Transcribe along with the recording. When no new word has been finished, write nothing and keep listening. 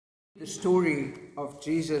The story of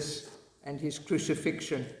Jesus and his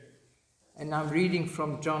crucifixion. And I'm reading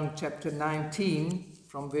from John chapter 19,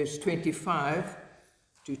 from verse 25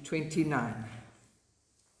 to 29.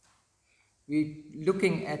 We're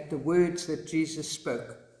looking at the words that Jesus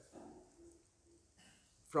spoke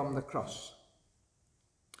from the cross.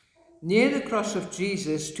 Near the cross of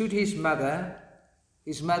Jesus stood his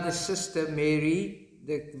mother's sister Mary,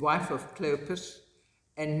 the wife of Clopas,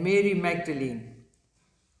 and Mary Magdalene.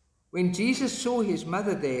 When Jesus saw his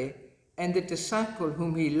mother there and the disciple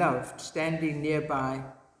whom he loved standing nearby,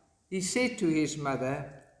 he said to his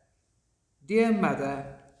mother, "Dear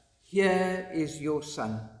mother, here is your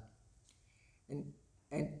son."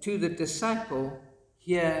 And to the disciple,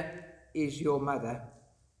 "Here is your mother."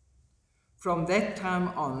 From that time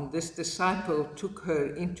on, this disciple took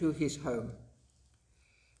her into his home.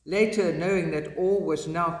 Later, knowing that all was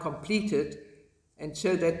now completed, and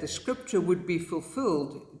so that the scripture would be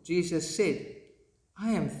fulfilled, Jesus said,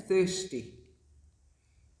 "I am thirsty."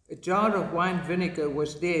 A jar of wine vinegar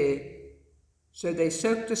was there, so they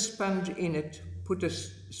soaked a sponge in it, put a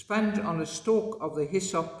sponge on a stalk of the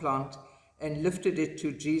hyssop plant, and lifted it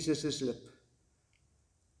to Jesus' lip.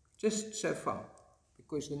 Just so far,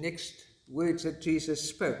 because the next words that Jesus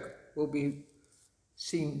spoke will be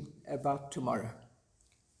seen about tomorrow.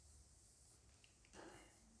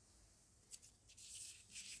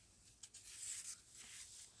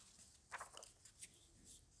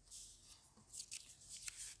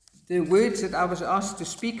 The words that I was asked to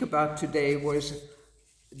speak about today was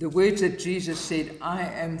the words that Jesus said, "I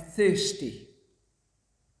am thirsty."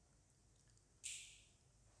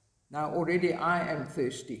 Now already I am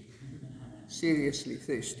thirsty, seriously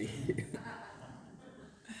thirsty.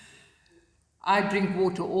 I drink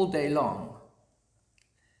water all day long,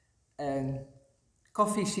 and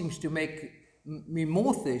coffee seems to make me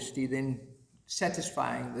more thirsty than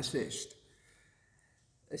satisfying the thirst.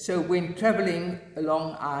 So when traveling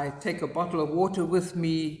along, I take a bottle of water with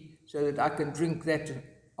me so that I can drink that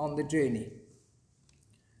on the journey.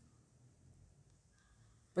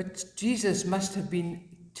 But Jesus must have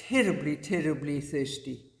been terribly, terribly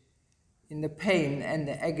thirsty in the pain and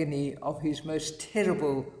the agony of his most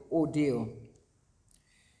terrible ordeal.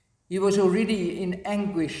 He was already in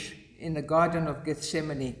anguish in the Garden of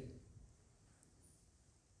Gethsemane.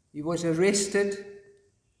 He was arrested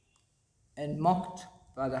and mocked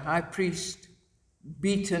by the high priest,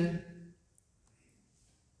 beaten,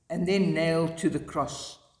 and then nailed to the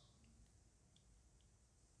cross.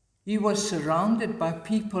 He was surrounded by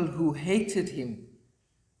people who hated him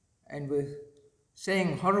and were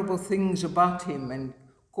saying horrible things about him and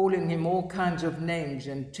calling him all kinds of names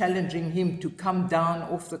and challenging him to come down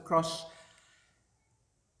off the cross.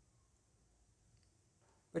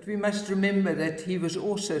 But we must remember that he was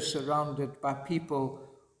also surrounded by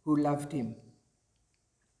people who loved him.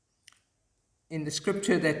 In the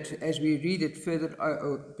scripture that, as we read it further,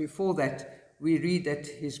 before that, we read that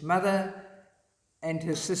his mother and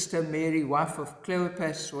her sister Mary, wife of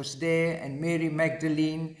Clopas, was there, and Mary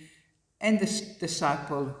Magdalene, and the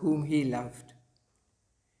disciple whom he loved.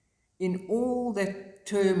 In all that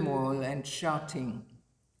turmoil and shouting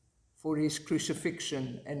for his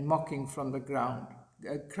crucifixion and mocking from the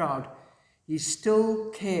crowd, he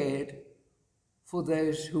still cared for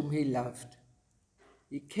those whom he loved.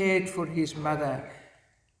 He cared for his mother,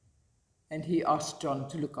 and he asked John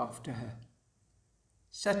to look after her.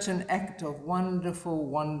 Such an act of wonderful,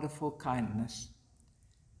 wonderful kindness.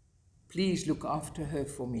 Please look after her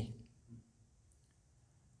for me.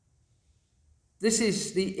 This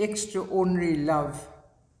is the extraordinary love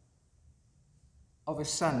of a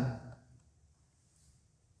son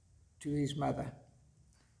to his mother.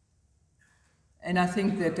 And I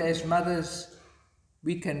think that as mothers,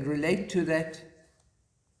 we can relate to that,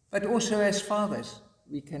 but also as fathers,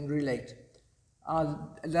 we can relate.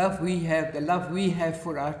 The love we have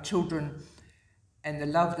for our children, and the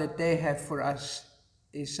love that they have for us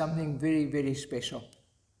is something very, very special.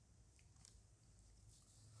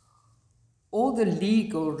 All the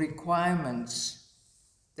legal requirements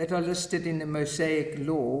that are listed in the Mosaic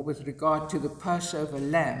law with regard to the Passover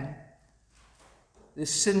lamb, the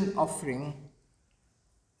sin offering,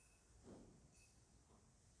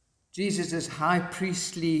 Jesus' high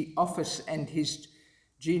priestly office, and his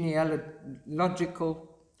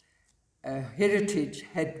genealogical heritage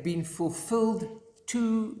had been fulfilled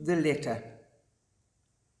to the letter.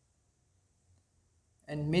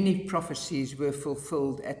 And many prophecies were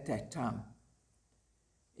fulfilled at that time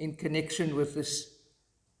in connection with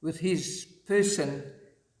his person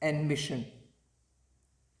and mission.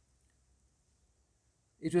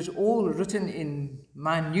 It was all written in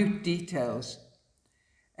minute details,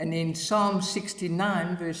 And in Psalm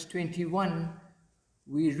 69, verse 21,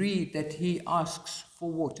 we read that he asks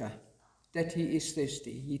for water, that he is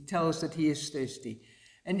thirsty. He tells that he is thirsty.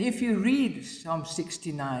 And if you read Psalm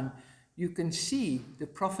 69, you can see the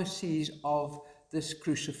prophecies of this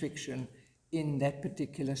crucifixion in that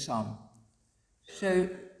particular psalm. So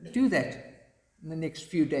do that in the next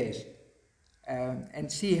few days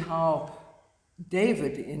and see how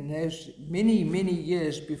David, in those many, many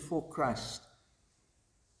years before Christ,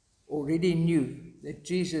 already knew that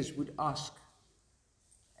Jesus would ask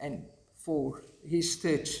and for his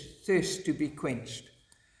thirst to be quenched.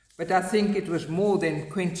 But I think it was more than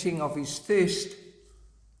quenching of his thirst.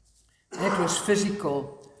 That was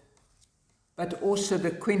physical, but also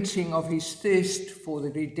the quenching of his thirst for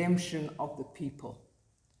the redemption of the people,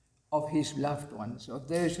 of his loved ones, of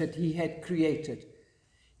those that he had created.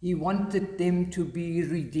 He wanted them to be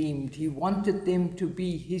redeemed. He wanted them to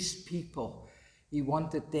be his people. He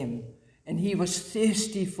wanted them, and he was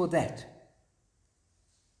thirsty for that.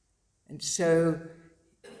 And so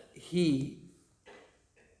he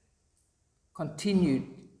continued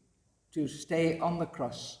to stay on the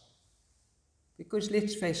cross. Because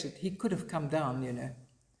let's face it, he could have come down,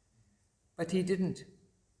 but he didn't.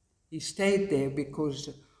 He stayed there because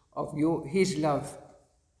of his love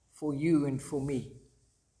for you and for me.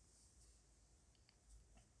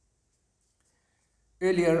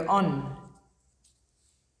 Earlier on,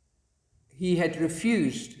 he had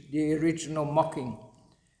refused the original mocking.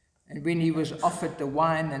 And when he was offered the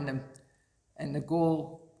wine and the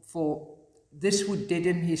gall, for this would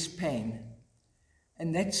deaden his pain.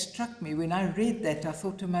 And that struck me. When I read that, I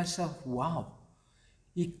thought to myself, wow,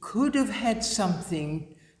 he could have had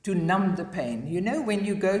something to numb the pain. When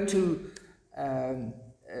you go to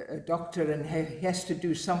a doctor and he has to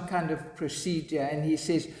do some kind of procedure and he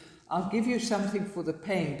says, I'll give you something for the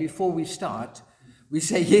pain before we start, we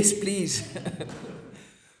say, yes, please.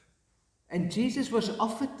 And Jesus was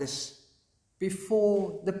offered this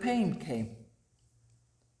before the pain came,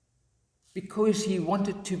 because he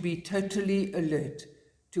wanted to be totally alert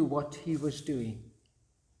to what he was doing.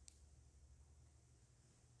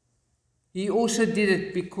 He also did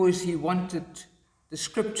it because he wanted the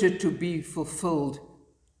scripture to be fulfilled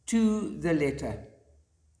to the letter.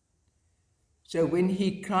 So when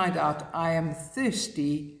he cried out, I am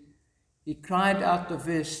thirsty, he cried out the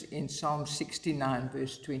verse in Psalm 69,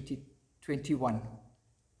 verse 21.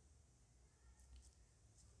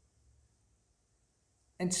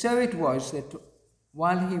 And so it was that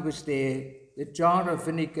while he was there, the jar of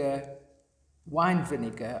vinegar, wine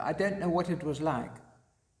vinegar, I don't know what it was like.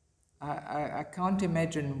 I can't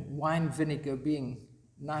imagine wine vinegar being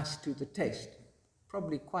nice to the taste.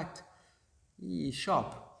 Probably quite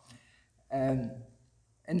sharp. And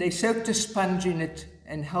they soaked a sponge in it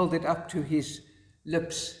and held it up to his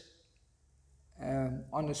lips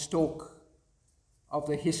on a stalk of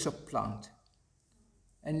the hyssop plant,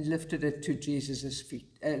 and lifted it to Jesus'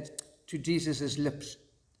 feet, to Jesus' lips,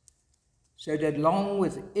 so that along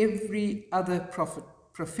with every other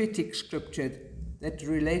prophetic scripture that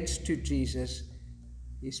relates to Jesus,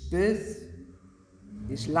 his birth,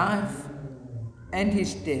 his life, and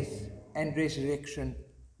his death and resurrection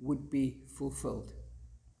would be fulfilled.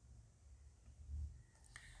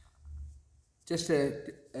 Just a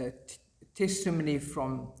testimony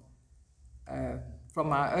from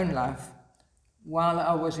my own life. While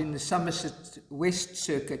I was in the Somerset West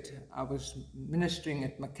Circuit, I was ministering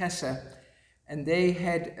at Macassar, and they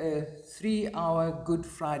had a 3-hour Good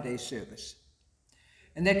Friday service.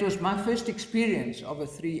 And that was my first experience of a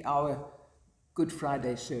 3-hour Good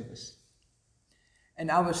Friday service. And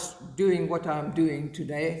I was doing what I'm doing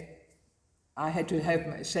today. I had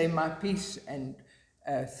to say my piece, and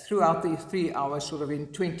throughout the 3 hours, sort of in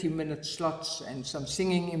 20-minute slots and some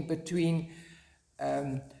singing in between,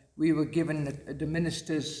 we were given, the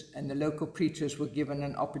ministers and the local preachers were given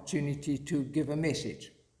an opportunity to give a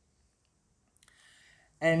message.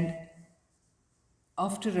 And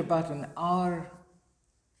after about an hour,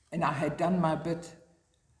 and I had done my bit,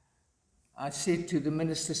 I said to the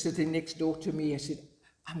minister sitting next door to me, I said,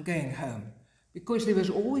 I'm going home. Because there was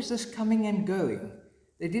always this coming and going.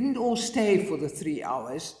 They didn't all stay for the 3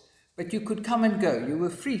 hours, but you could come and go. You were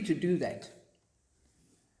free to do that.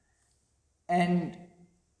 And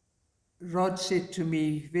Rod said to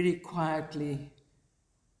me very quietly,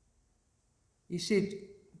 he said,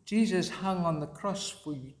 Jesus hung on the cross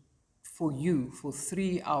for you for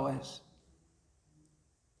 3 hours.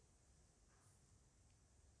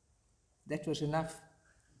 That was enough.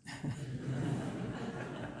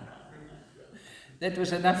 That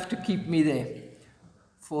was enough to keep me there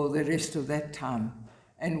for the rest of that time.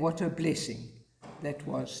 And what a blessing. that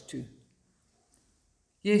was too.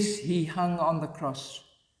 Yes, he hung on the cross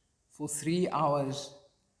for 3 hours,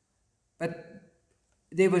 but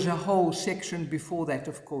there was a whole section before that,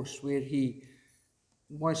 of course, where he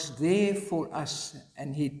was there for us,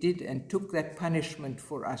 and he did and took that punishment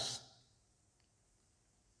for us.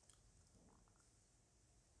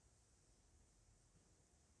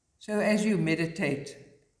 So as you meditate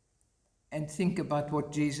and think about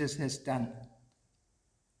what Jesus has done,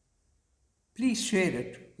 please share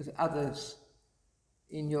it with others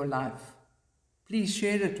in your life. Please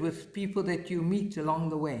share it with people that you meet along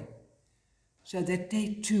the way, so that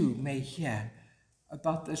they too may hear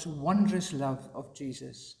about this wondrous love of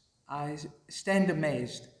Jesus. I stand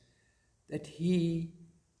amazed that he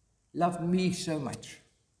loved me so much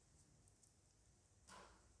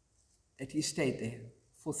that he stayed there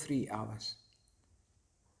for 3 hours.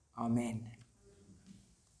 Amen.